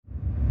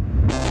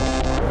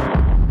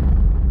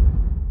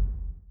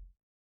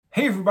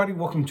Hey everybody,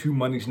 welcome to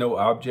Money's No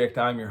Object.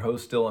 I'm your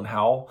host, Dylan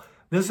Howell.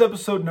 This is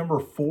episode number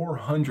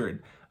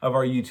 400 of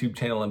our YouTube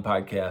channel and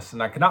podcast,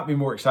 and I could not be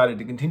more excited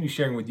to continue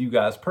sharing with you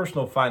guys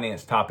personal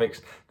finance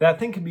topics that I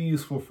think can be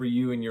useful for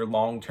you in your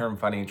long-term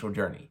financial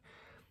journey.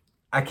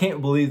 I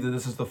can't believe that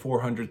this is the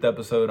 400th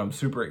episode. I'm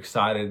super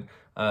excited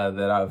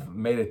that I've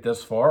made it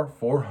this far,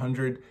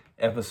 400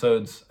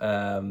 episodes.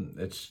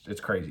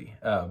 It's crazy,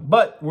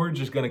 but we're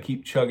just going to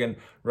keep chugging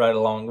right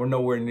along. We're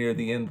nowhere near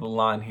the end of the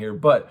line here,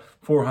 but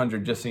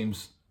 400 just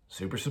seems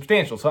super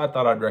substantial. So I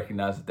thought I'd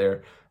recognize it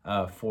there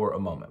for a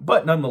moment.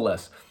 But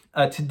nonetheless,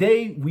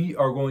 today we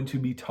are going to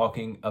be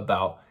talking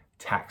about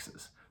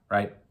taxes,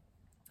 right?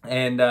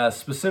 And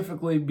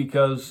specifically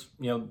because,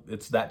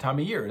 it's that time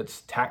of year.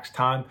 It's tax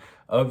time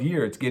of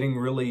year. It's getting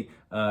really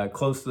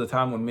close to the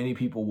time when many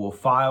people will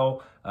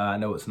file. I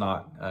know it's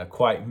not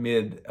quite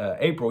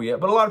mid-April yet,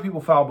 but a lot of people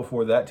file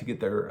before that to get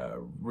their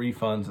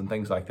refunds and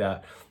things like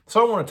that. So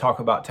I want to talk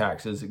about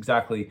taxes,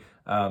 exactly,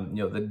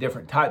 the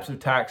different types of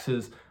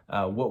taxes,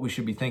 what we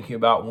should be thinking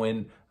about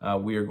when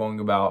we are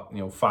going about,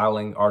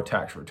 filing our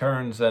tax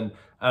returns, and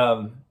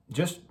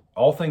just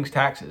all things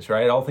taxes,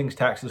 right? All things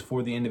taxes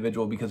for the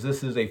individual, because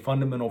this is a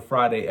Fundamental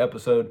Friday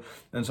episode.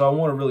 And so I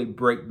want to really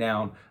break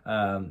down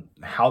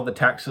how the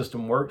tax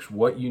system works,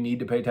 what you need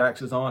to pay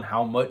taxes on,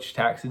 how much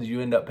taxes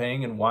you end up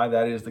paying, and why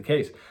that is the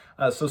case.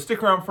 So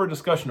stick around for a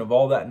discussion of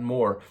all that and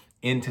more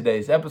in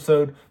today's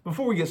episode.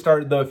 Before we get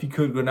started though, if you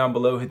could go down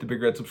below, hit the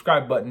big red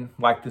subscribe button,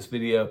 like this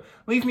video,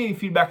 leave me any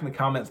feedback in the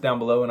comments down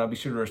below, and I'll be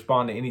sure to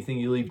respond to anything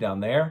you leave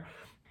down there.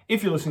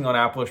 If you're listening on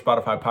Apple or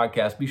Spotify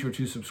podcasts, be sure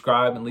to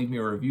subscribe and leave me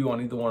a review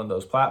on either one of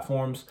those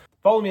platforms.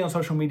 Follow me on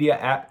social media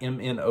at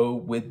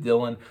MNO with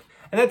Dylan.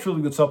 And that's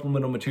really good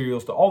supplemental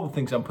materials to all the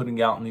things I'm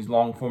putting out in these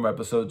long form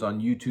episodes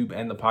on YouTube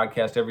and the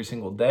podcast every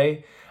single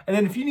day. And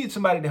then if you need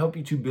somebody to help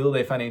you to build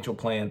a financial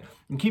plan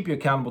and keep you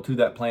accountable to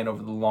that plan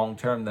over the long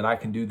term, then I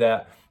can do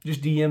that.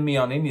 Just DM me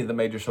on any of the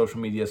major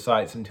social media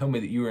sites and tell me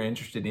that you are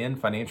interested in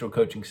financial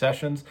coaching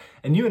sessions.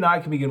 And you and I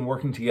can begin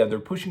working together,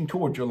 pushing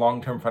towards your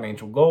long-term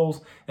financial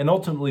goals and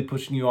ultimately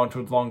pushing you on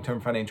towards long-term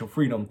financial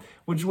freedom,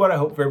 which is what I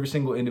hope for every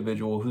single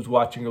individual who's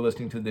watching or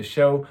listening to this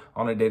show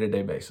on a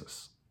day-to-day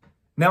basis.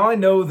 Now, I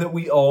know that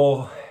we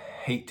all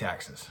hate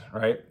taxes,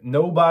 right?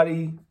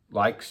 Nobody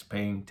likes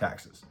paying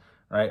taxes,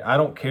 right? I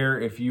don't care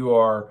if you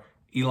are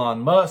Elon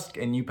Musk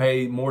and you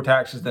pay more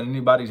taxes than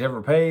anybody's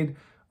ever paid,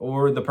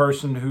 or the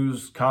person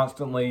who's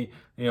constantly,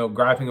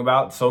 griping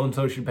about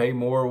so-and-so should pay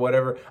more or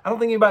whatever. I don't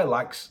think anybody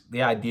likes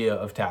the idea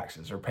of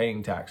taxes or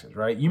paying taxes,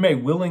 right? You may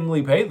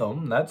willingly pay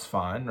them, that's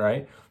fine,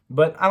 right?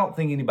 But I don't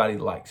think anybody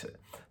likes it.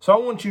 So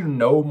I want you to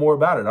know more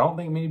about it. I don't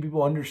think many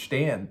people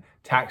understand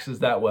taxes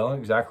that well and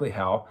exactly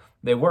how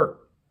they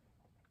work.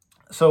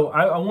 So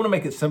I want to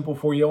make it simple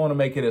for you. I want to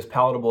make it as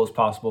palatable as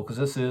possible because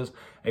this is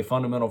a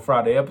Fundamental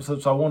Friday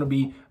episode. So I want to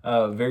be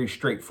very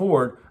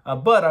straightforward,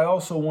 but I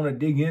also want to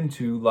dig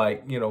into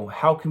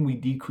how can we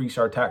decrease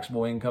our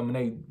taxable income in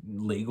a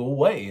legal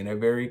way, in a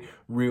very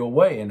real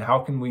way, and how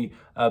can we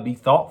be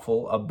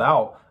thoughtful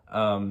about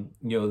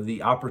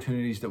the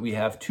opportunities that we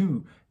have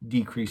to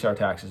decrease our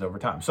taxes over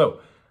time. So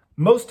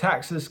most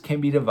taxes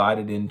can be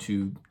divided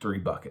into three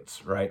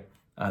buckets, right?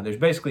 There's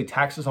basically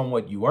taxes on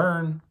what you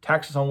earn,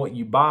 taxes on what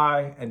you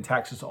buy, and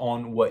taxes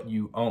on what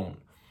you own,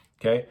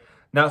 okay?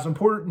 Now, it's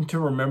important to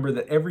remember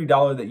that every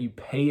dollar that you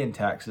pay in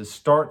taxes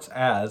starts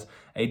as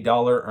a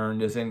dollar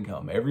earned as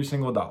income, every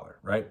single dollar,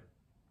 right?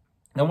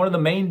 Now, one of the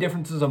main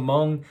differences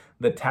among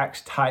the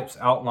tax types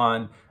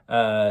outlined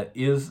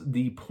is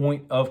the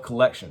point of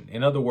collection.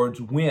 In other words,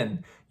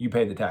 when you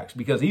pay the tax.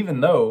 Because even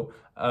though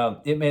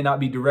it may not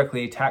be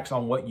directly a tax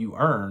on what you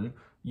earn,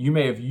 you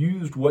may have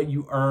used what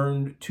you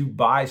earned to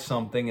buy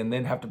something and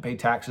then have to pay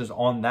taxes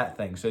on that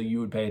thing. So you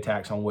would pay a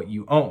tax on what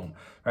you own,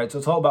 right? So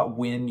it's all about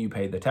when you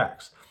pay the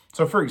tax.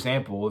 So for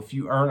example, if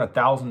you earn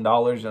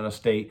 $1,000 in a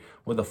state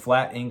with a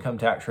flat income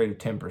tax rate of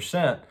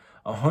 10%,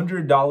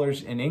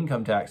 $100 in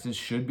income taxes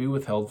should be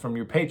withheld from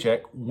your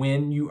paycheck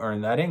when you earn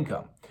that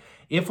income.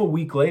 If a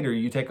week later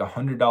you take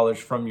 $100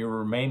 from your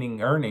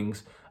remaining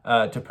earnings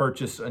to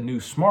purchase a new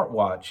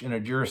smartwatch in a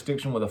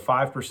jurisdiction with a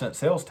 5%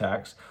 sales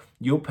tax,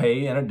 you'll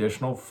pay an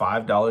additional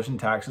 $5 in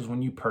taxes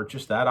when you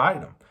purchase that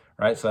item,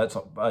 right? So that's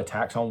a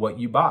tax on what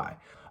you buy.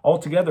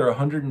 Altogether,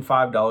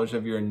 $105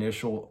 of your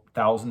initial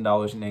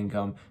 $1,000 in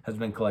income has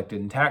been collected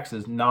in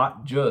taxes,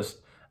 not just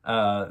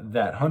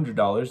that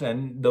 $100,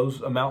 and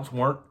those amounts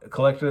weren't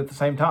collected at the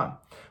same time.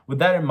 With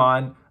that in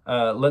mind,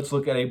 let's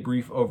look at a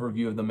brief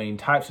overview of the main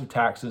types of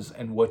taxes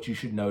and what you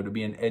should know to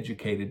be an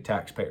educated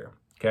taxpayer,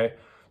 okay?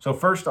 So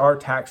first are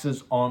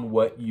taxes on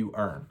what you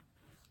earn.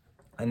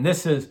 And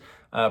this is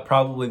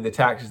probably the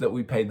taxes that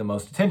we pay the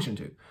most attention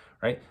to,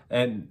 right?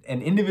 And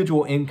an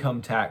individual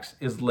income tax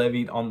is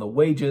levied on the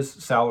wages,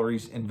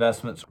 salaries,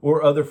 investments,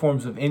 or other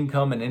forms of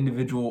income an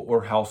individual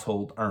or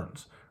household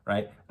earns,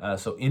 right?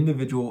 So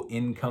individual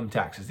income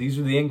taxes. These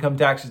are the income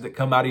taxes that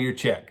come out of your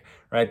check,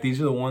 right? These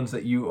are the ones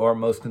that you are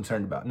most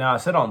concerned about. Now, I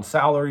said on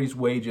salaries,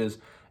 wages,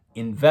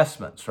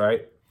 investments,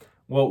 right?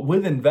 Well,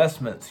 with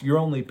investments, you're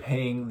only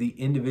paying the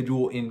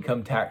individual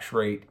income tax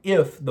rate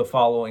if the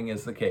following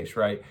is the case,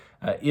 right?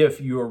 If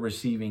you are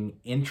receiving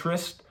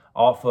interest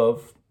off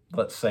of,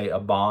 let's say, a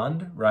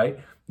bond, right?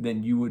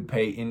 Then you would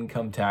pay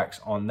income tax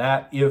on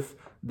that if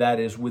that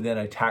is within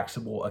a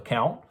taxable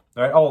account.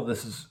 All right, all of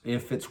this is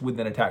if it's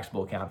within a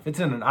taxable account. If it's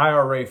in an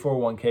IRA,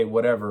 401k,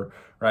 whatever,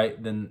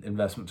 right, then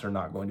investments are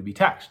not going to be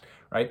taxed,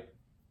 right?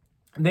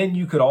 Then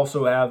you could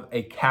also have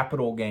a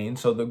capital gain,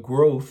 so the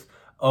growth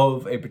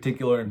of a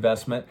particular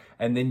investment,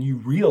 and then you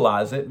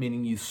realize it,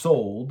 meaning you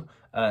sold,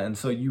 and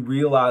so you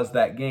realize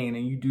that gain,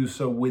 and you do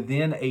so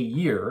within a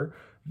year.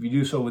 If you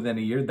do so within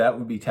a year, that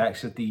would be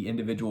taxed at the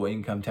individual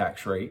income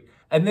tax rate.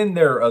 And then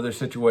there are other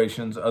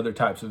situations, other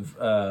types of,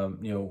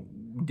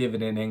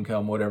 dividend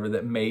income, whatever,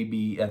 that may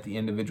be at the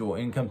individual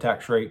income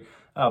tax rate.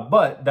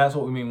 But that's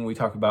what we mean when we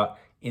talk about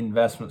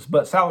investments.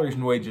 But salaries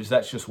and wages,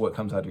 that's just what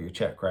comes out of your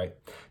check, right?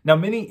 Now,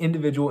 many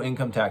individual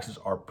income taxes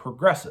are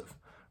progressive,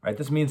 right?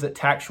 This means that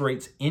tax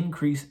rates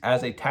increase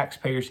as a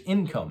taxpayer's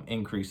income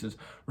increases,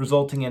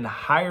 resulting in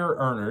higher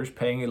earners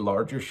paying a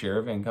larger share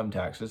of income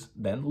taxes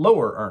than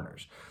lower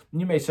earners.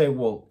 And you may say,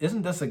 well,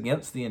 isn't this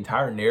against the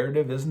entire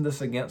narrative? Isn't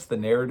this against the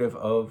narrative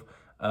of,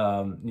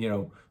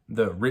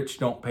 the rich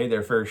don't pay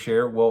their fair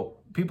share? Well,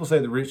 people say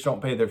the rich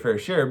don't pay their fair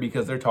share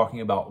because they're talking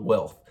about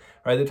wealth,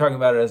 right? They're talking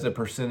about it as a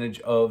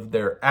percentage of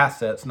their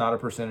assets, not a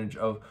percentage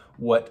of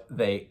what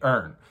they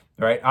earn,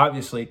 right?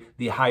 Obviously,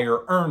 the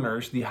higher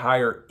earners, the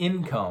higher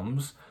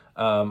incomes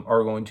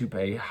are going to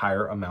pay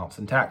higher amounts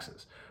in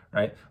taxes,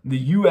 right? The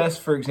U.S.,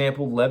 for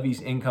example,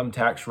 levies income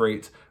tax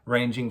rates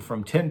ranging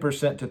from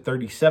 10% to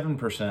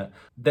 37%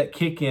 that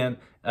kick in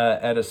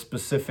at a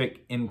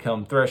specific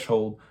income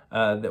threshold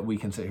that we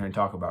can sit here and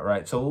talk about,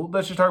 right? So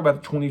let's just talk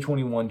about the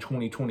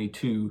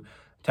 2021-2022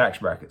 tax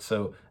bracket.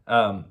 So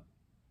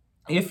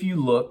if you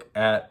look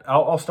at,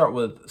 I'll start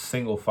with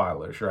single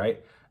filers,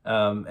 right?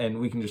 And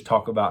we can just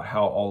talk about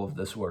how all of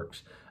this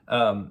works.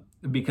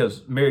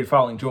 Because married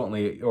filing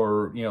jointly,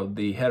 or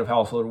the head of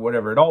household or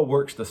whatever, it all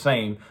works the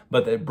same,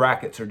 but the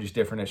brackets are just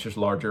different. It's just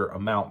larger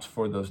amounts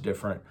for those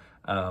different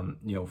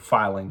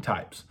filing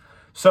types.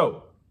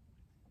 So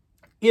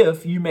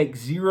if you make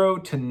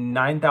 $0 to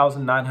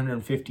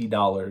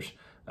 $9,950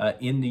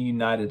 in the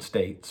United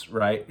States,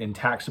 right, in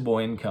taxable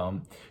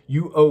income,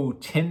 you owe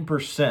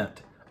 10%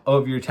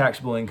 of your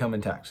taxable income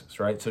in taxes,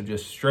 right? So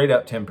just straight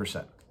up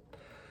 10%.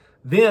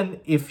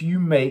 Then if you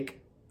make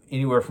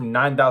anywhere from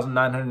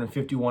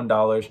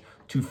 $9,951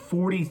 to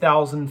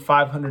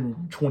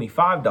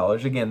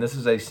 $40,525, again, this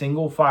is a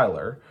single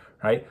filer,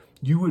 right?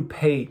 You would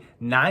pay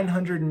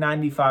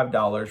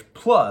 $995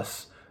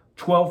 plus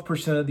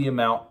 12% of the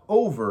amount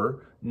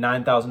over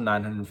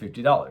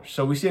 $9,950.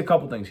 So we see a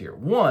couple things here.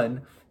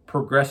 One,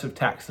 progressive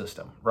tax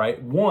system,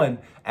 right? One,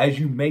 as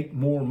you make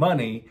more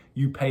money,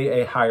 you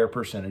pay a higher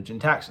percentage in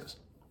taxes.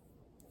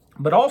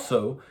 But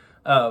also,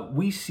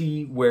 we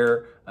see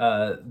where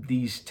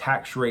these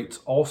tax rates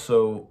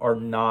also are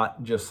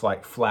not just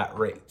like flat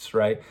rates,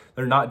 right?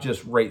 They're not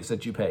just rates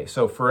that you pay.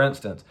 So for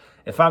instance,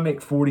 if I make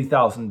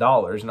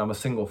 $40,000 and I'm a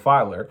single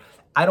filer,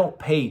 I don't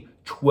pay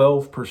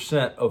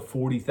 12% of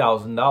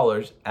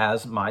 $40,000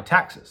 as my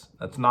taxes.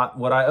 That's not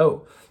what I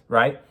owe,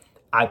 right?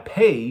 I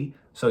pay,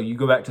 so you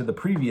go back to the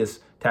previous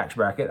tax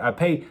bracket, I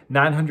pay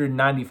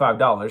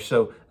 $995.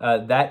 So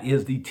that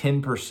is the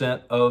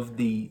 10% of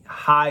the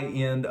high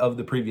end of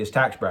the previous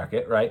tax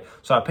bracket, right?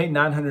 So I pay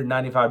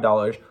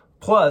 $995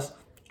 plus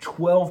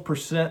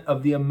 12%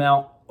 of the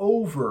amount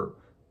over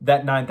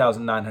that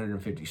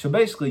 $9,950. So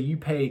basically you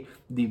pay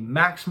the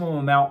maximum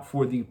amount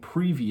for the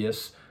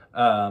previous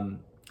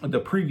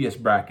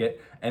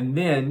bracket, and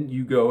then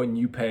you go and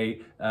you pay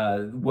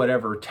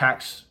whatever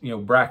tax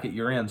bracket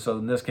you're in. So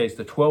in this case,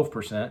 the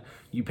 12%,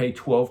 you pay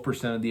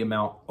 12% of the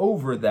amount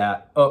over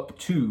that up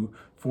to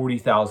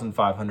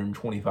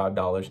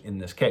 $40,525 in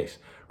this case,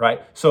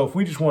 right? So if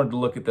we just wanted to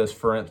look at this,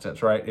 for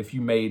instance, right, if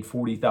you made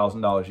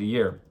 $40,000 a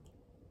year,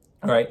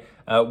 all right,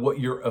 what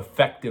your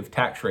effective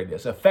tax rate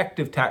is.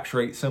 Effective tax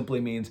rate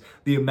simply means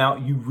the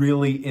amount you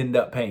really end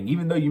up paying.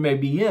 Even though you may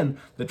be in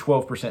the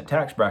 12%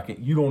 tax bracket,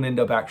 you don't end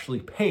up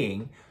actually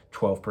paying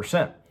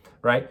 12%,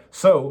 right?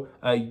 So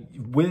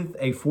with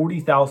a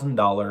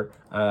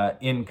 $40,000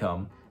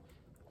 income,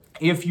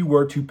 if you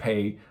were to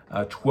pay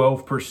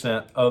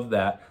 12% of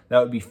that, that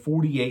would be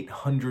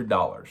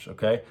 $4,800,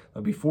 okay? That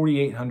would be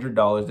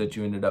 $4,800 that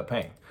you ended up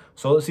paying.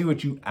 So let's see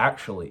what you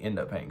actually end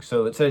up paying.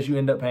 So it says you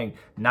end up paying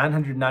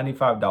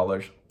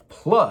 $995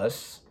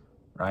 plus,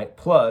 right,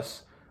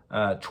 plus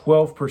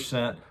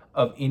 12%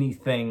 of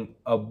anything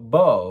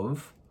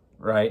above,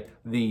 right,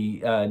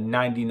 the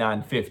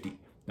 $9,950,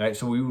 right?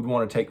 So we would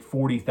want to take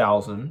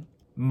 $40,000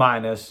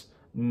 minus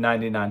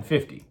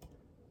 $9,950,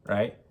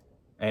 right,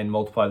 and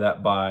multiply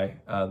that by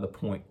the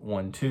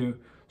 0.12.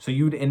 So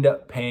you would end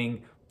up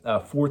paying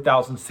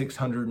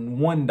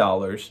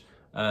 $4,601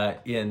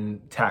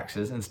 in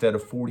taxes instead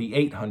of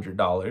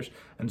 $4,800.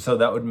 And so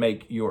that would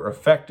make your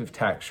effective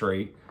tax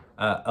rate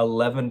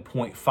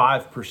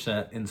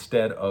 11.5%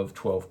 instead of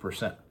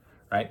 12%,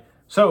 right?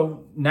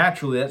 So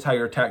naturally, that's how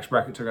your tax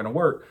brackets are going to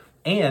work.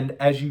 And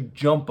as you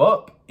jump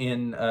up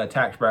in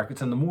tax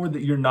brackets, and the more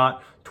that you're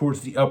not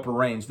towards the upper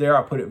range, there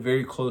I put it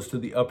very close to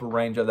the upper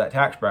range of that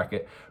tax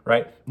bracket,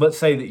 right? Let's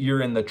say that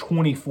you're in the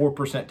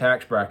 24%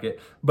 tax bracket,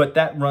 but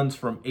that runs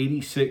from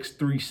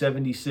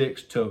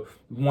 86,376 to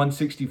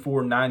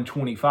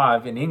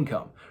 164,925 in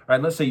income,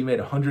 right? Let's say you made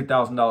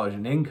 $100,000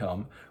 in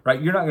income,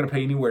 right? You're not going to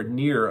pay anywhere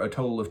near a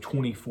total of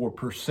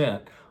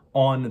 24%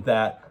 on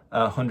that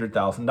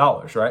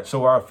 $100,000, right?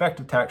 So our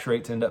effective tax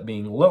rates end up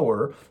being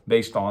lower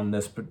based on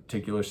this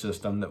particular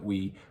system that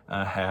we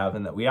have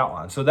and that we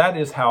outline. So that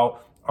is how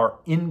our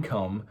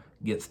income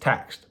gets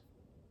taxed.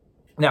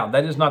 Now,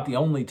 that is not the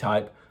only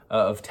type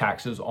of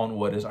taxes on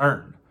what is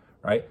earned,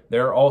 right?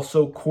 There are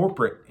also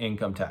corporate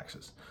income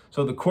taxes.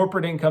 So the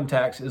corporate income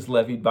tax is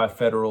levied by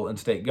federal and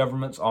state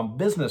governments on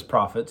business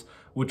profits,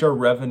 which are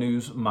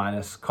revenues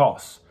minus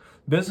costs.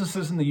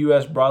 Businesses in the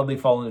U.S. broadly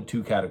fall into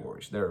two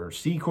categories. There are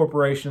C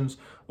corporations,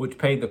 which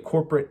pay the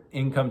corporate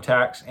income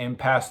tax, and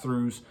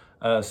pass-throughs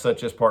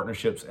such as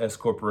partnerships, S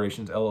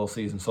corporations,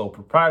 LLCs, and sole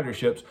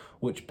proprietorships,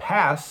 which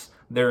pass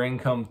their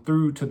income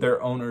through to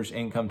their owners'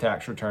 income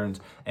tax returns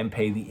and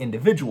pay the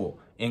individual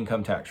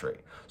income tax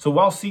rate. So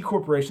while C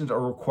corporations are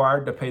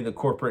required to pay the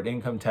corporate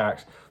income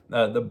tax,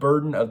 the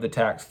burden of the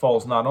tax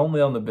falls not only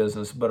on the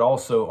business, but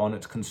also on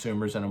its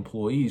consumers and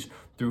employees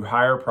through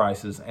higher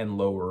prices and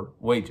lower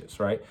wages,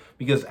 right?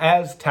 Because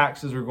as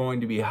taxes are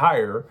going to be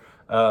higher,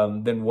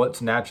 then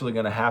what's naturally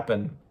going to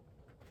happen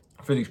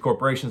for these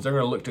corporations, they're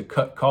going to look to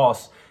cut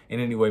costs in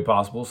any way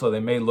possible. So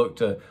they may look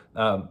to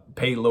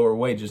pay lower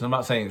wages. I'm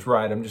not saying it's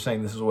right. I'm just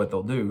saying this is what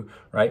they'll do,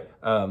 right?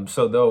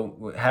 So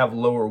they'll have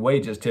lower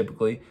wages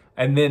typically.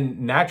 And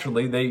then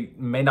naturally, they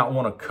may not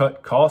want to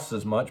cut costs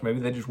as much. Maybe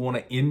they just want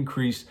to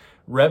increase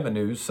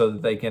revenues so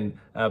that they can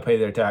pay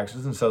their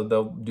taxes. And so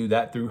they'll do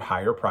that through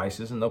higher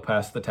prices, and they'll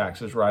pass the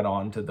taxes right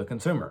on to the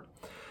consumer.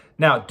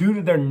 Now, due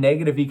to their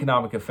negative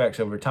economic effects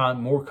over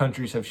time, more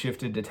countries have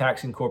shifted to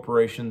taxing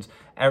corporations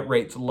at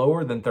rates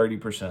lower than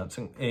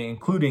 30%,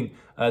 including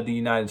the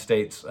United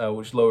States,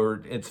 which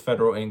lowered its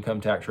federal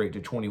income tax rate to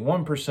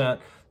 21%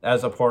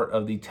 as a part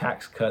of the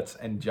Tax Cuts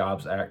and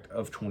Jobs Act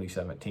of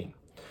 2017.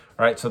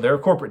 All right, so there are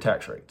corporate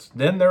tax rates.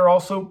 Then there are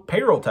also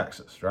payroll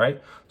taxes,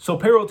 right? So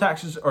payroll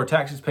taxes are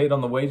taxes paid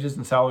on the wages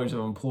and salaries of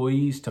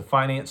employees to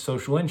finance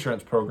social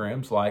insurance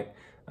programs like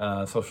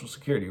Social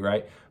Security,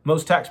 right?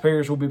 Most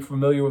taxpayers will be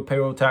familiar with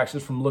payroll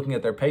taxes from looking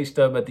at their pay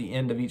stub at the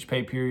end of each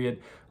pay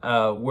period,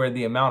 where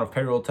the amount of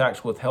payroll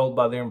tax withheld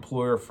by their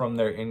employer from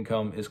their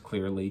income is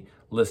clearly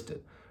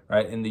listed,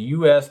 right? In the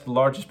U.S., the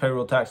largest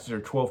payroll taxes are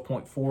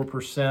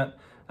 12.4%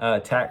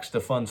 tax to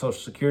fund Social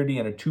Security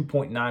and a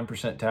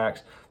 2.9%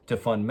 tax to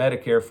fund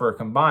Medicare, for a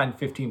combined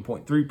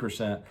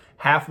 15.3%,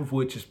 half of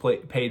which is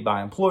paid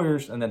by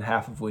employers and then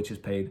half of which is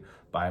paid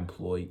by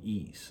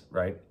employees,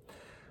 right?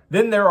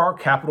 Then there are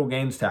capital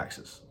gains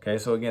taxes. Okay,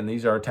 so again,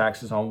 these are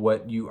taxes on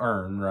what you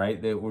earn,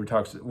 right?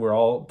 We're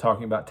all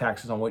talking about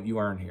taxes on what you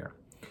earn here.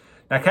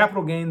 Now,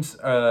 capital gains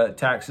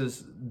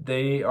taxes,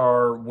 they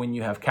are when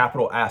you have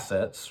capital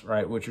assets,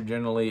 right, which are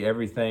generally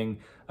everything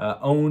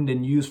owned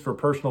and used for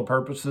personal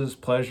purposes,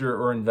 pleasure,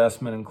 or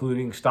investment,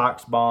 including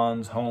stocks,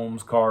 bonds,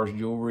 homes, cars,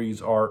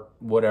 jewelries, art,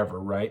 whatever,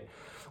 right?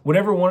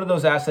 Whenever one of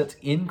those assets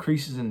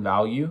increases in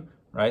value,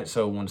 right,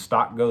 so when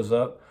stock goes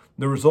up,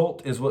 the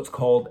result is what's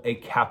called a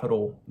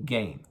capital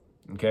gain,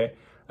 okay?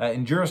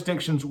 In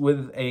jurisdictions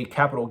with a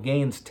capital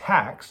gains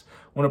tax,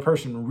 when a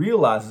person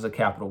realizes a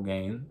capital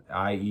gain,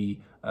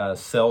 i.e.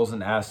 Sells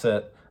an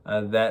asset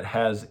that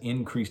has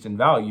increased in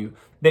value,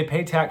 they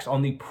pay tax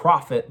on the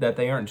profit that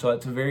they earn. So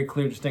that's a very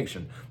clear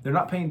distinction. They're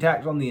not paying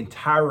tax on the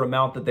entire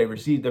amount that they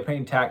received. They're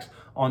paying tax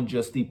on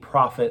just the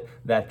profit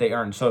that they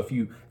earn. So if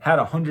you had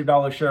a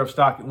 $100 share of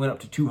stock, it went up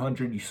to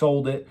 $200, you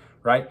sold it,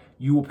 right?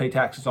 You will pay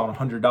taxes on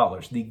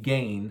 $100, the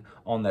gain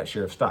on that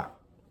share of stock.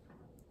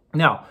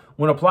 Now,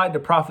 when applied to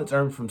profits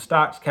earned from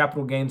stocks,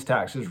 capital gains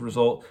taxes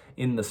result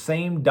in the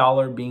same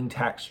dollar being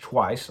taxed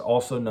twice,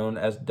 also known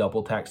as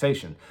double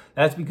taxation.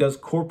 That's because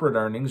corporate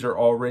earnings are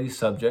already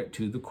subject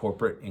to the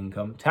corporate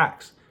income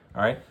tax.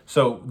 All right,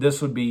 so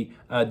this would be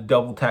a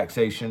double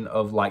taxation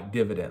of like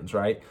dividends,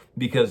 right?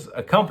 Because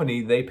a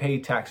company, they pay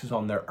taxes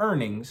on their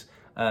earnings,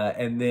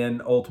 and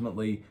then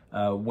ultimately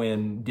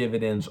when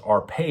dividends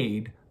are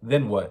paid,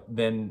 then what?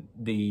 Then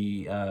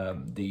the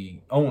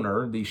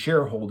owner, the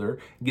shareholder,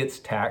 gets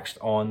taxed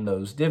on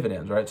those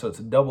dividends, right? So it's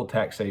a double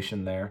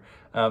taxation there.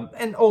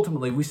 And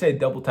ultimately, we say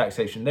double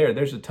taxation there.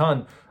 There's a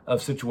ton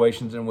of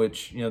situations in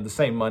which, the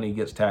same money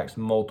gets taxed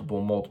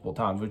multiple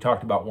times. We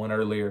talked about one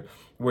earlier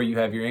where you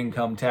have your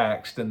income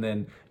taxed and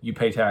then you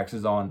pay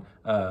taxes on,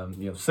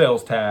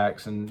 sales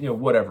tax and,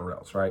 whatever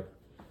else, right?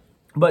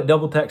 But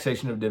double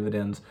taxation of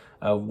dividends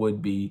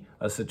would be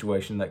a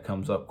situation that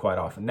comes up quite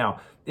often.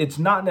 Now, it's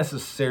not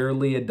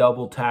necessarily a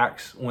double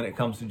tax when it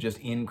comes to just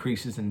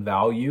increases in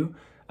value,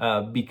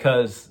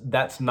 because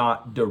that's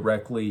not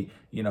directly,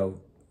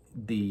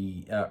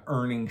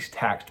 earnings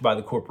taxed by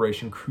the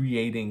corporation,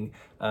 creating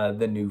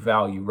the new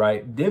value,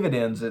 right?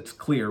 Dividends, it's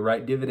clear,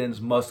 right?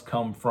 Dividends must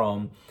come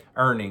from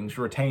earnings,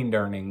 retained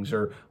earnings,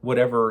 or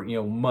whatever,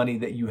 money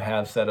that you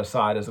have set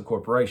aside as a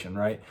corporation,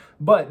 right?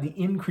 But the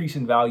increase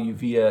in value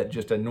via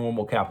just a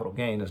normal capital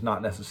gain is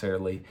not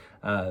necessarily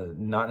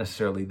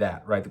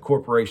that, right? The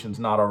corporation's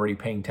not already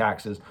paying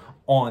taxes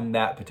on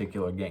that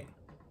particular gain.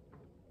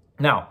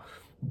 Now,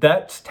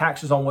 that's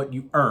taxes on what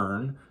you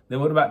earn.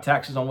 Then what about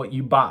taxes on what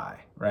you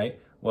buy, right?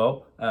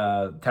 Well,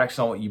 taxes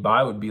on what you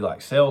buy would be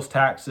like sales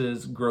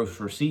taxes, gross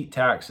receipt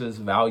taxes,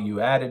 value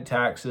added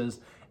taxes,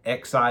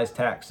 excise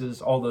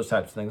taxes, all those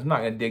types of things. I'm not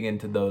going to dig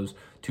into those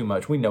too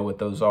much. We know what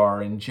those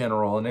are in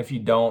general. And if you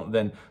don't,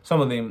 then some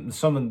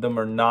of them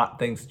are not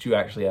things that you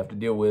actually have to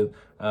deal with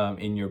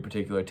in your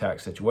particular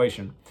tax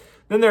situation.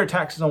 Then there are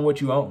taxes on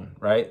what you own,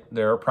 right?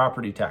 There are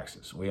property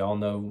taxes. We all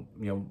know,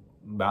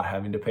 about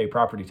having to pay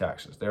property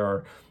taxes. There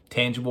are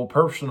tangible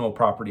personal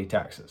property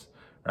taxes,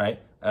 right?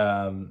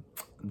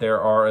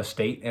 There are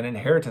estate and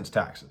inheritance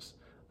taxes,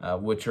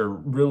 which are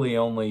really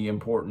only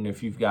important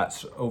if you've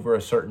got over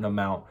a certain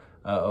amount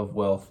of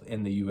wealth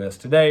in the U.S.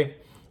 today.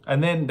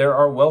 And then there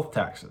are wealth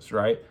taxes,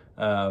 right?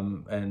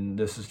 And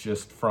this is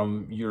just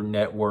from your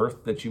net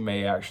worth that you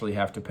may actually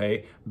have to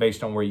pay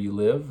based on where you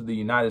live. The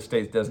United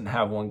States doesn't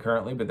have one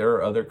currently, but there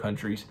are other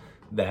countries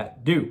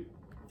that do.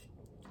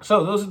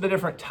 So those are the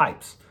different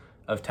types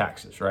of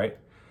taxes, right?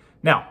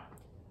 Now,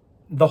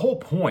 the whole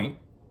point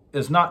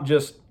is not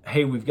just,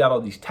 hey, we've got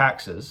all these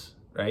taxes,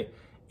 right?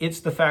 It's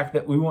the fact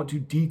that we want to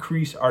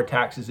decrease our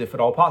taxes if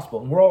at all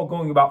possible. And we're all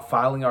going about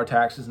filing our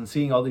taxes and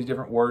seeing all these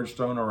different words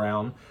thrown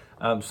around.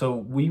 So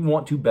we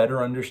want to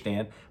better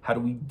understand how do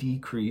we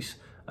decrease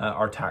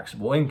our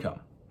taxable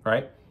income,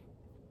 right?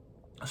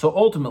 So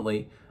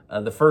ultimately,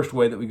 the first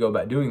way that we go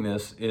about doing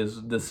this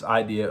is this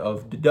idea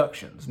of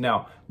deductions.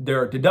 Now,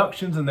 there are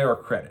deductions and there are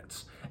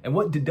credits. And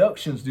what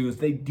deductions do is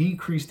they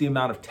decrease the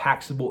amount of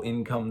taxable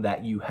income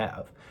that you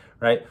have,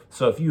 right?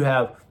 So if you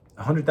have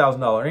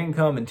 $100,000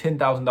 income and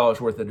 $10,000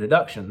 worth of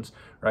deductions,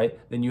 right,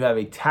 then you have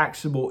a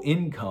taxable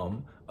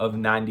income of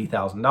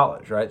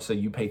 $90,000, right? So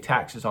you pay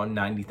taxes on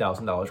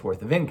 $90,000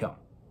 worth of income.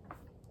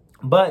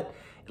 But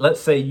let's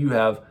say you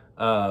have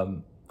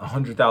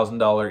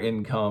 $100,000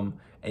 income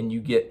and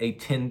you get a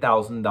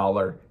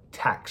 $10,000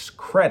 tax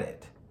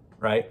credit,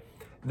 right?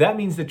 That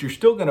means that you're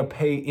still going to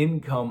pay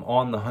income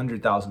on the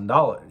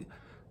 $100,000.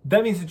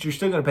 That means that you're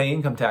still going to pay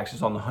income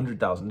taxes on the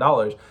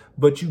 $100,000,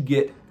 but you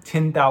get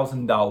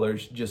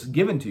 $10,000 just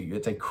given to you.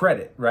 It's a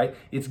credit, right?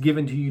 It's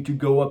given to you to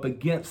go up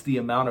against the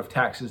amount of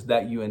taxes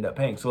that you end up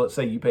paying. So let's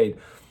say you paid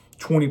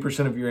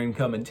 20% of your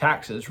income in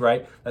taxes,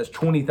 right? That's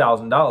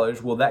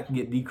 $20,000. Well, that can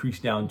get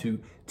decreased down to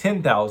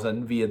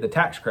 $10,000 via the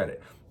tax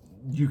credit.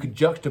 You could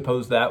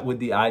juxtapose that with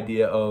the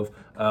idea of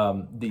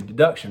the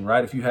deduction,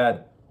 right? If you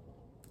had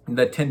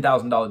that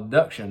 $10,000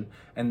 deduction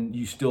and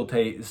you still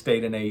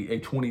stayed in a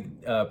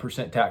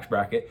 20% tax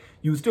bracket,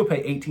 you would still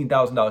pay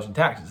 $18,000 in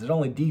taxes. It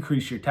only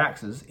decreased your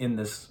taxes in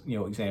this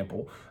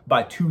example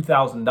by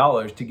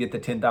 $2,000 to get the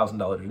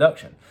 $10,000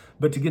 deduction.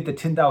 But to get the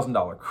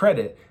 $10,000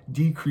 credit,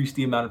 decreased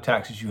the amount of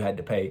taxes you had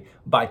to pay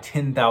by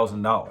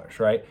 $10,000,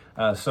 right?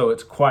 So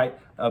it's quite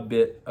a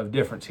bit of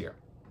difference here.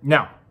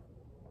 Now,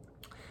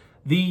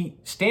 the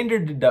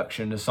standard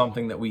deduction is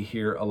something that we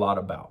hear a lot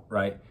about,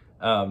 right?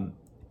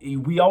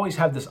 We always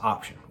have this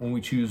option when we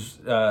choose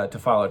to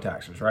file our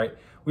taxes, right?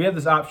 We have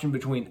this option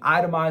between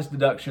itemized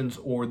deductions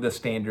or the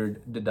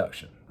standard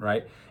deduction,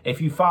 right?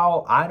 If you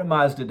file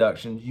itemized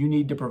deductions, you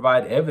need to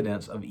provide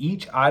evidence of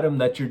each item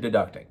that you're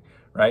deducting,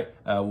 right?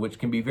 Which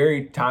can be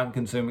very time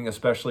consuming,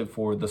 especially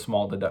for the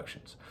small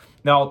deductions.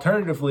 Now,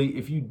 alternatively,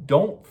 if you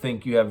don't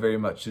think you have very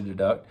much to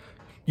deduct,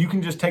 you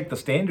can just take the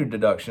standard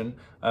deduction,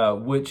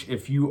 which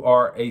if you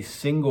are a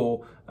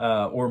single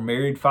or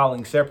married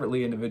filing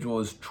separately individual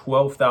is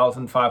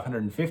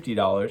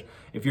 $12,550.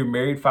 If you're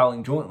married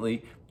filing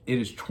jointly, it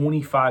is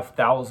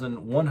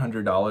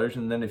 $25,100.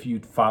 And then if you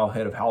file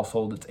head of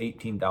household, it's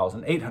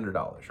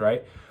 $18,800,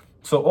 right?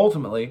 So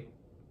ultimately,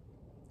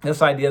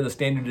 this idea of the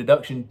standard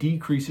deduction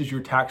decreases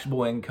your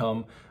taxable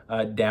income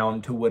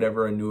down to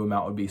whatever a new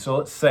amount would be. So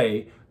let's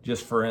say,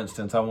 just for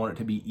instance, I want it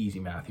to be easy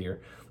math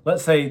here.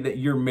 Let's say that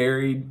you're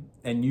married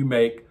and you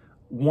make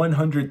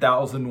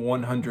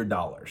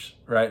 $100,100,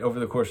 right, over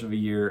the course of a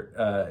year,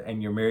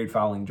 and you're married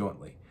filing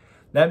jointly.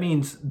 That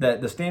means that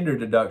the standard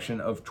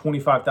deduction of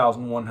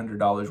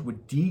 $25,100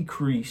 would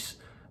decrease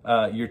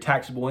your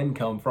taxable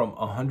income from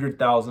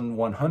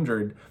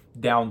 $100,100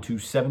 down to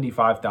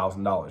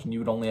 $75,000, and you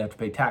would only have to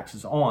pay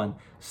taxes on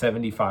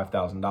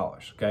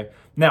 $75,000. Okay.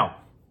 Now,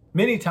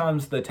 many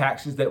times the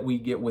taxes that we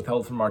get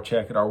withheld from our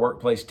check at our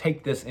workplace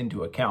take this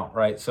into account,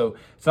 right? So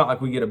it's not like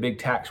we get a big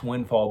tax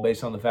windfall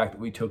based on the fact that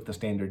we took the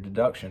standard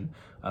deduction,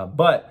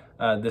 but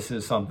this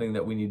is something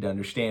that we need to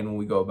understand when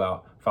we go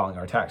about filing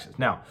our taxes.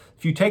 Now,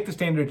 if you take the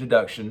standard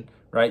deduction,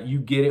 right, you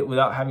get it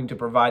without having to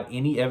provide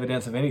any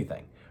evidence of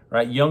anything,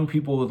 right? Young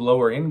people with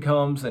lower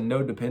incomes and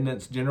no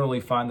dependents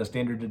generally find the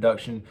standard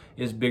deduction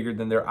is bigger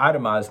than their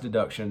itemized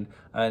deduction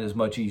and is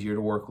much easier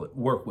to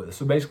work with.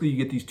 So basically you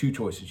get these two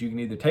choices. You can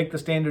either take the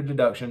standard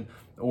deduction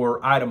or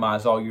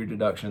itemize all your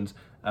deductions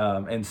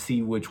and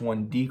see which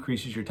one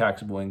decreases your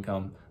taxable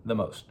income the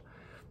most.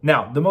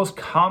 Now, the most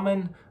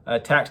common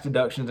tax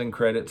deductions and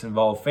credits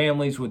involve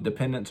families with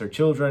dependents or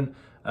children.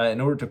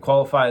 In order to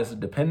qualify as a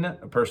dependent,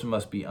 a person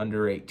must be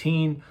under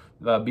 18,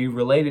 be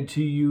related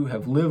to you,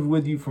 have lived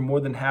with you for more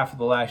than half of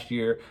the last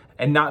year,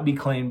 and not be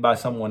claimed by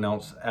someone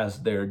else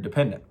as their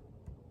dependent.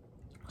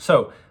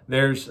 So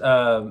there's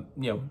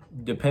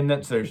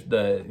dependents, there's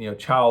the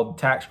child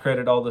tax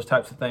credit, all those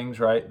types of things,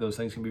 right? Those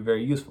things can be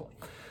very useful.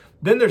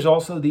 Then there's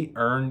also the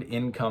Earned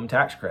Income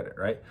Tax Credit,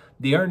 right?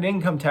 The Earned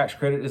Income Tax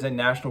Credit is a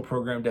national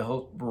program to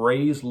help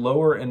raise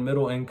lower and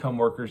middle income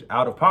workers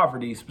out of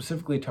poverty,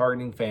 specifically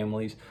targeting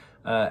families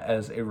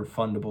as a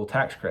refundable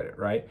tax credit,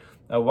 right?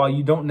 While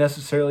you don't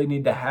necessarily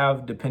need to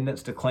have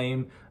dependents to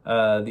claim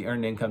the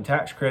Earned Income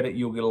Tax Credit,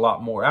 you'll get a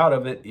lot more out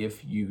of it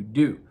if you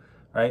do,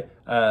 right?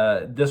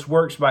 This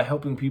works by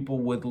helping people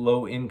with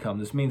low income.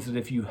 This means that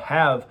if you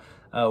have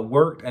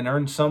worked and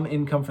earned some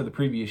income for the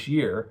previous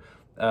year,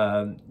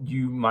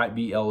 you might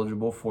be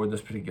eligible for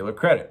this particular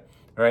credit,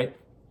 right?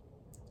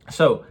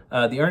 So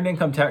the Earned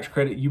Income Tax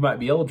Credit you might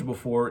be eligible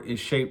for is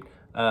shaped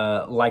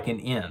like an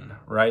N,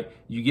 right?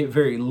 You get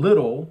very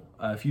little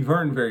if you've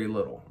earned very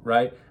little,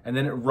 right? And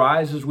then it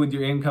rises with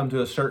your income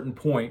to a certain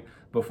point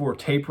before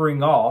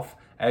tapering off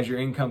as your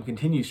income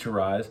continues to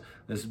rise.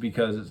 This is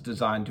because it's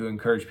designed to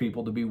encourage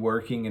people to be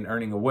working and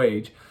earning a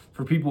wage.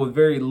 For people with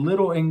very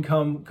little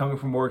income coming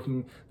from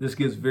working, this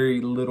gives very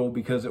little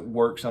because it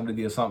works under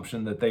the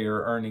assumption that they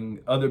are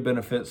earning other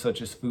benefits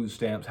such as food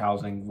stamps,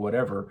 housing,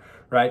 whatever,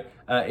 right?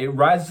 It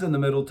rises in the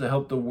middle to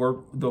help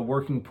the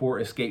working poor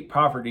escape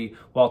poverty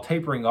while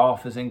tapering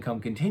off as income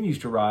continues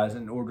to rise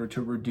in order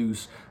to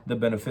reduce the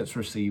benefits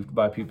received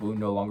by people who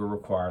no longer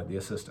require the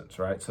assistance,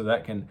 right? So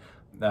that can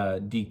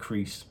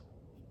decrease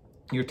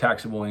your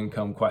taxable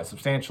income quite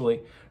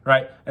substantially,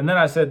 right? And then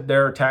I said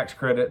there are tax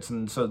credits,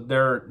 and so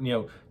there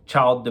are,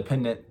 child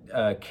dependent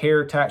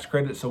care tax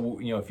credits. So,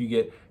 if you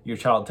get your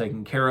child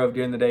taken care of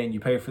during the day and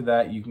you pay for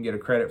that, you can get a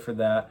credit for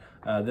that.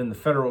 Then the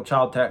federal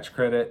child tax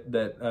credit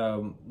that,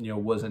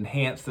 was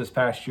enhanced this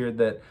past year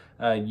that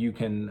you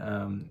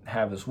can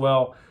have as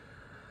well.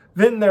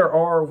 Then there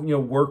are,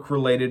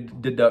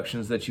 work-related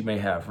deductions that you may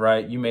have,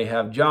 right? You may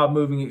have job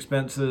moving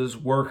expenses,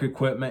 work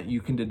equipment,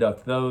 you can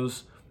deduct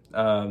those.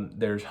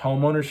 There's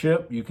home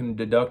ownership. You can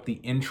deduct the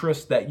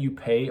interest that you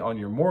pay on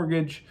your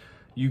mortgage.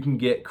 You can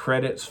get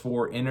credits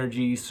for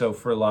energy. So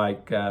for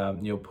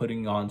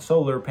putting on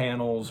solar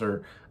panels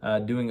or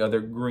doing other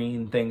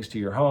green things to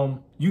your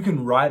home. You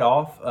can write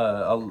off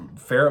a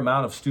fair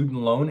amount of student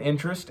loan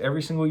interest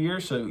every single year.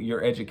 So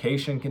your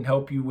education can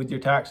help you with your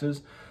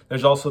taxes.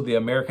 There's also the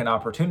American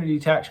Opportunity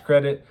Tax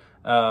Credit,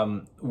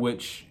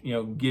 which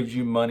gives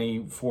you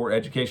money for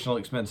educational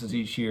expenses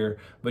each year,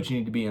 but you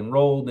need to be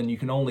enrolled, and you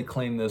can only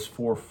claim this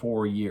for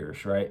 4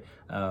 years, right?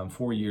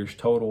 4 years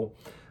total.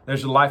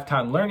 There's a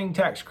Lifetime Learning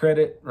Tax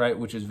Credit, right,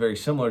 which is very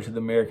similar to the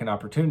American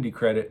Opportunity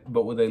Credit,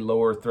 but with a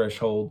lower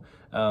threshold,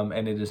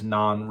 and it is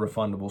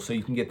non-refundable. So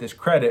you can get this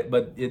credit,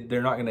 but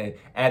they're not going to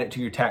add it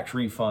to your tax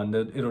refund.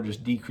 It'll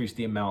just decrease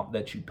the amount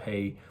that you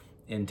pay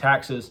in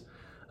taxes.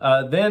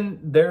 Then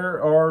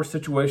there are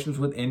situations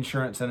with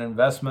insurance and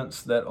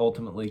investments that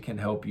ultimately can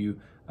help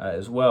you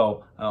as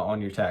well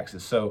on your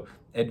taxes. So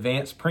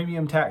advanced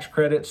premium tax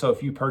credit. So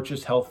if you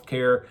purchase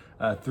healthcare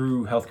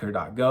through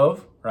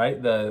healthcare.gov,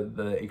 right,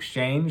 the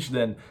exchange,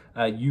 then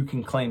you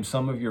can claim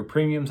some of your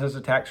premiums as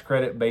a tax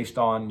credit based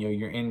on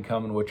your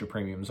income and what your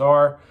premiums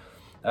are.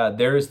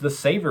 There is the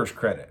Savers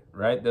Credit,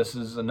 right? This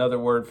is another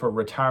word for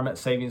retirement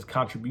savings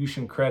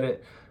contribution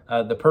credit.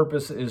 The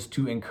purpose is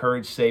to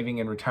encourage saving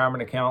in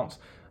retirement accounts.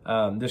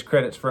 This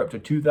credit's for up to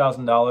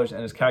 $2,000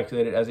 and is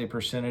calculated as a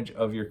percentage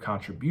of your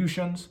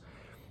contributions.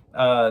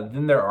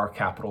 Then there are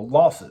capital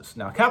losses.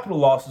 Now, capital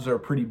losses are a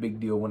pretty big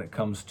deal when it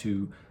comes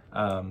to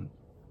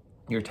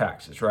your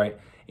taxes, right?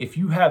 If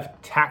you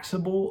have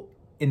taxable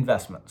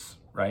investments,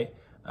 right?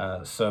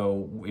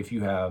 So if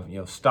you have,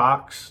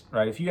 stocks,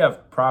 right? If you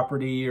have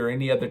property or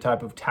any other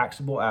type of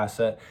taxable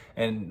asset,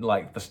 and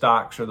like the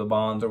stocks or the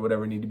bonds or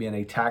whatever need to be in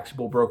a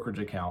taxable brokerage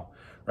account,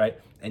 right?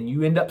 And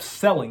you end up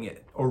selling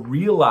it or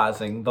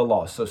realizing the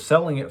loss, so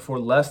selling it for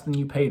less than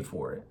you paid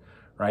for it,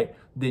 right?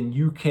 Then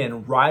you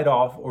can write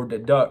off or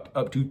deduct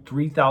up to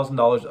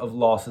 $3,000 of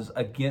losses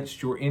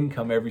against your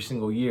income every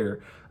single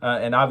year.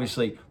 And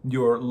obviously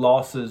your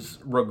losses,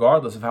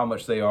 regardless of how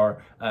much they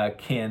are,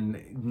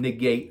 can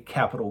negate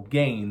capital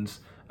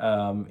gains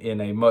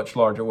in a much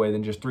larger way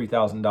than just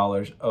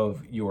 $3,000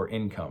 of your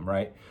income,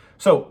 right?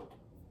 So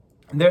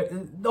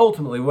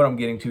ultimately, what I'm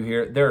getting to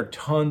here, there are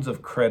tons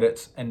of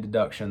credits and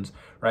deductions,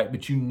 right?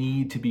 But you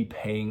need to be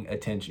paying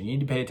attention. You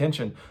need to pay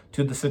attention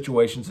to the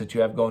situations that you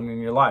have going in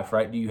your life,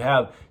 right? Do you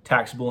have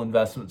taxable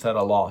investments at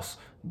a loss?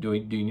 Do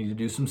you need to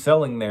do some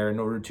selling there in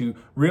order to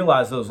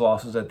realize those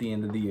losses at the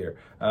end of the year?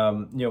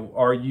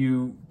 Are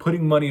you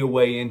putting money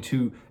away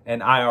into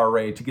an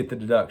IRA to get the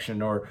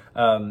deduction, or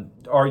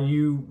are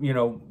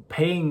you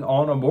paying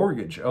on a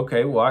mortgage?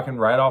 Okay, well, I can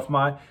write off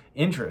my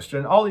interest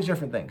and all these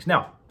different things.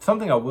 Now,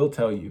 something I will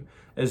tell you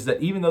is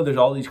that even though there's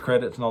all these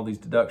credits and all these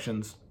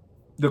deductions,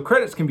 the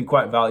credits can be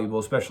quite valuable,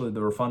 especially the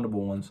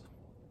refundable ones.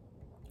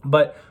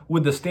 But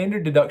with the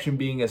standard deduction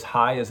being as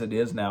high as it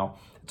is now,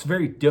 it's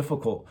very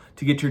difficult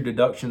to get your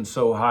deductions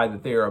so high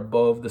that they are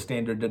above the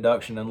standard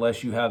deduction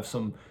unless you have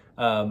some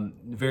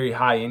very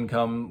high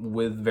income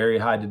with very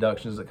high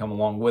deductions that come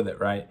along with it,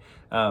 right?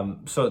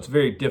 So it's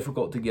very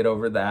difficult to get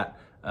over that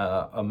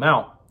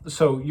amount.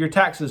 So your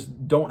taxes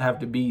don't have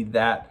to be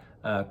that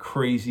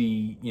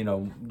crazy,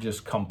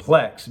 just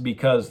complex,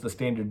 because the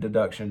standard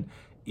deduction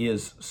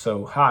is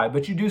so high.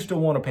 But you do still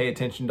want to pay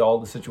attention to all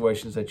the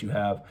situations that you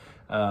have,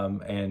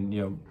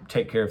 and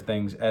take care of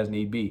things as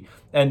need be.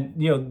 And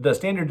the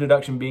standard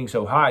deduction being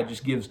so high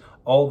just gives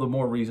all the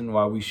more reason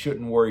why we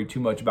shouldn't worry too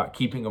much about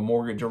keeping a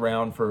mortgage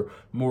around for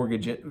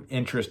mortgage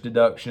interest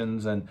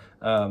deductions, and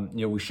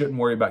we shouldn't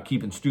worry about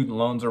keeping student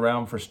loans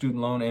around for student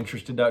loan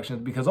interest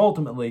deductions, because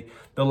ultimately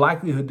the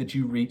likelihood that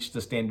you reach the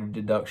standard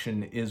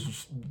deduction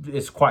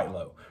is quite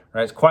low.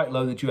 Right? It's quite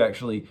low that you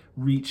actually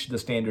reach the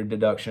standard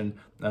deduction,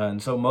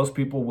 and so most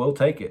people will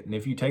take it. And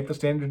if you take the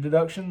standard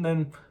deduction,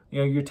 then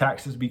your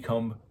taxes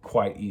become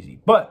quite easy.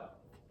 But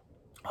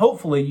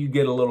hopefully you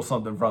get a little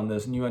something from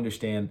this, and you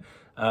understand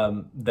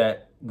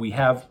that we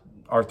have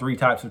our three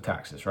types of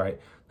taxes, right?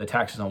 The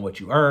taxes on what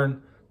you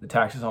earn, the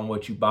taxes on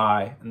what you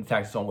buy, and the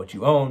taxes on what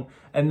you own.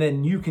 And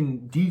then you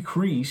can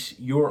decrease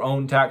your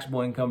own taxable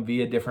income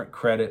via different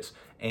credits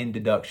and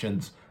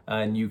deductions,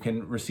 and you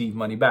can receive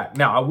money back.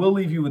 Now, I will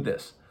leave you with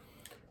this.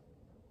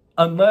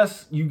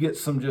 Unless you get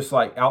some just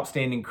like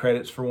outstanding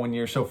credits for 1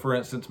 year. So for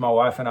instance, my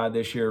wife and I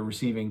this year are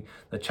receiving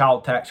the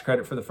child tax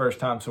credit for the first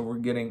time. So we're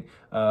getting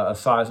a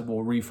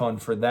sizable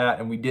refund for that.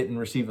 And we didn't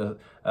receive a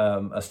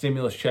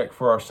stimulus check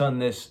for our son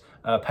this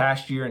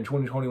past year in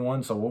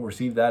 2021. So we'll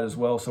receive that as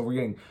well. So we're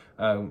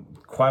getting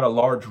quite a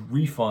large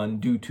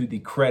refund due to the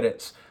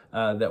credits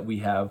that we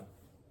have.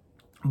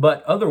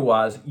 But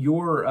otherwise,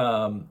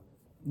 you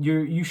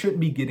shouldn't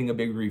be getting a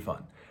big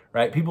refund.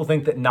 Right? People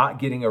think that not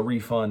getting a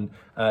refund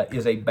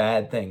is a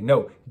bad thing.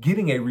 No,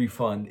 getting a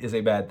refund is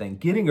a bad thing.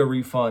 Getting a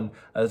refund,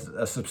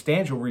 a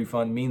substantial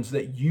refund, means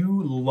that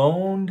you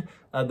loaned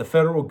the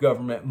federal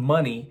government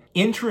money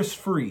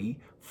interest-free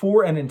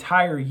for an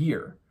entire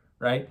year,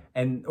 right?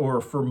 Or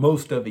for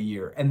most of a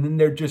year. And then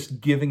they're just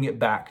giving it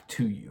back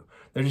to you.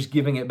 They're just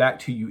giving it back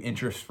to you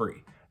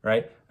interest-free.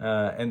 Right?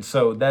 And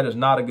so that is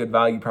not a good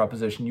value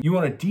proposition. You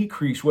want to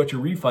decrease what your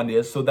refund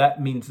is, so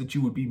that means that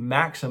you would be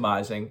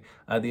maximizing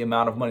the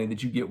amount of money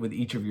that you get with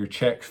each of your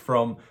checks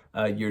from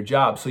your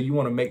job. So you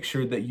want to make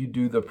sure that you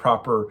do the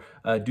proper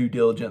due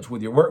diligence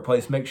with your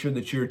workplace. Make sure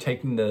that you're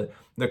taking the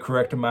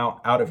correct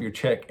amount out of your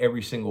check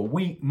every single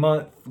week,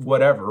 month,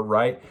 whatever,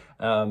 right?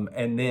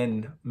 And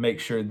then make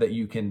sure that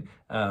you can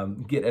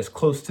get as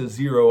close to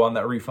zero on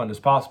that refund as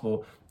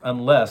possible,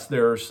 unless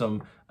there are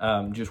some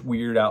just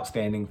weird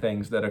outstanding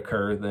things that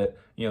occur, that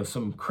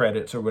some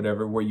credits or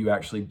whatever, where you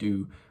actually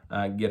do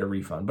get a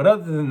refund. But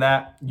other than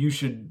that, you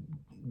should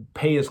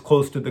pay as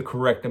close to the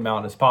correct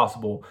amount as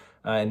possible,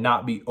 and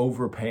not be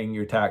overpaying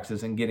your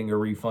taxes and getting a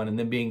refund and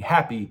then being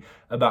happy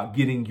about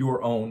getting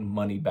your own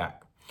money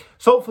back.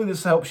 So hopefully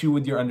this helps you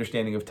with your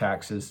understanding of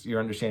taxes, your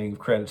understanding of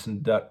credits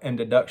and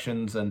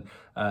deductions, and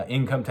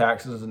income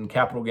taxes and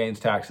capital gains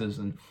taxes.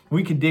 And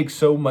we could dig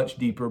so much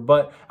deeper,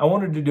 but I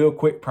wanted to do a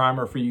quick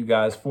primer for you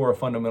guys for a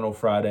Fundamental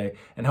Friday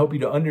and help you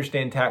to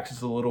understand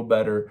taxes a little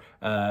better,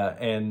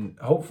 and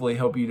hopefully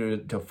help you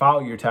to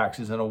file your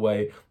taxes in a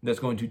way that's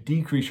going to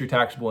decrease your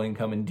taxable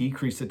income and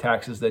decrease the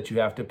taxes that you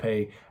have to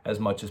pay as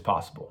much as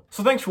possible.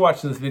 So thanks for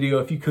watching this video.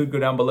 If you could go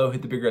down below,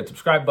 hit the big red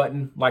subscribe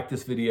button, like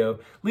this video,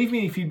 leave me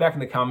any feedback in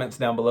the comments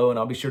down below, and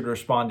I'll be sure to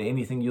respond to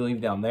anything you leave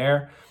down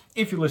there.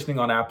 If you're listening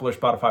on Apple or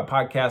Spotify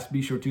podcasts,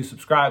 be sure to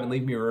subscribe and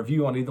leave me a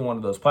review on either one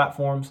of those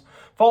platforms.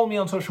 Follow me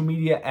on social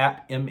media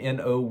at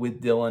MNO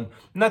with Dylan,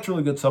 and that's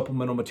really good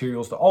supplemental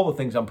materials to all the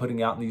things I'm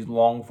putting out in these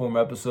long form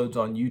episodes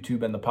on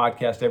YouTube and the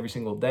podcast every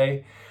single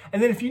day.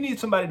 And then if you need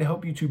somebody to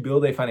help you to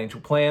build a financial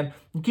plan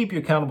and keep you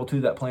accountable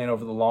to that plan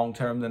over the long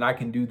term, then I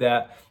can do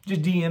that.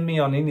 Just DM me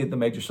on any of the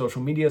major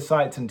social media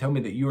sites and tell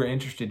me that you are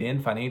interested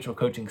in financial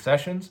coaching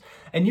sessions,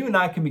 and you and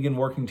I can begin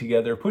working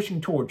together,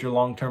 pushing towards your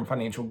long-term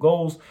financial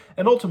goals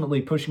and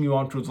ultimately pushing you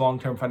on towards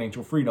long-term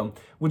financial freedom,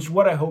 which is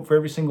what I hope for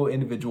every single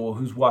individual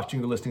who's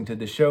watching or listening to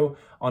this show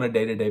on a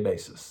day-to-day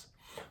basis.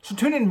 So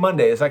tune in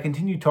Monday as I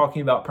continue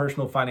talking about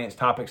personal finance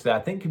topics that I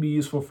think can be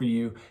useful for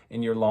you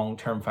in your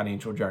long-term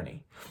financial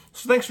journey.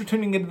 So thanks for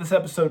tuning into this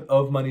episode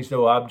of Money's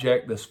No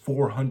Object, this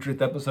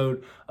 400th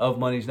episode of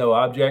Money's No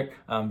Object.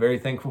 I'm very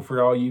thankful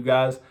for all you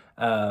guys.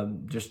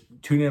 Just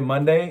tune in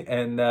Monday,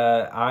 and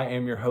I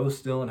am your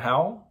host, Dylan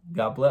Howell.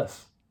 God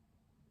bless.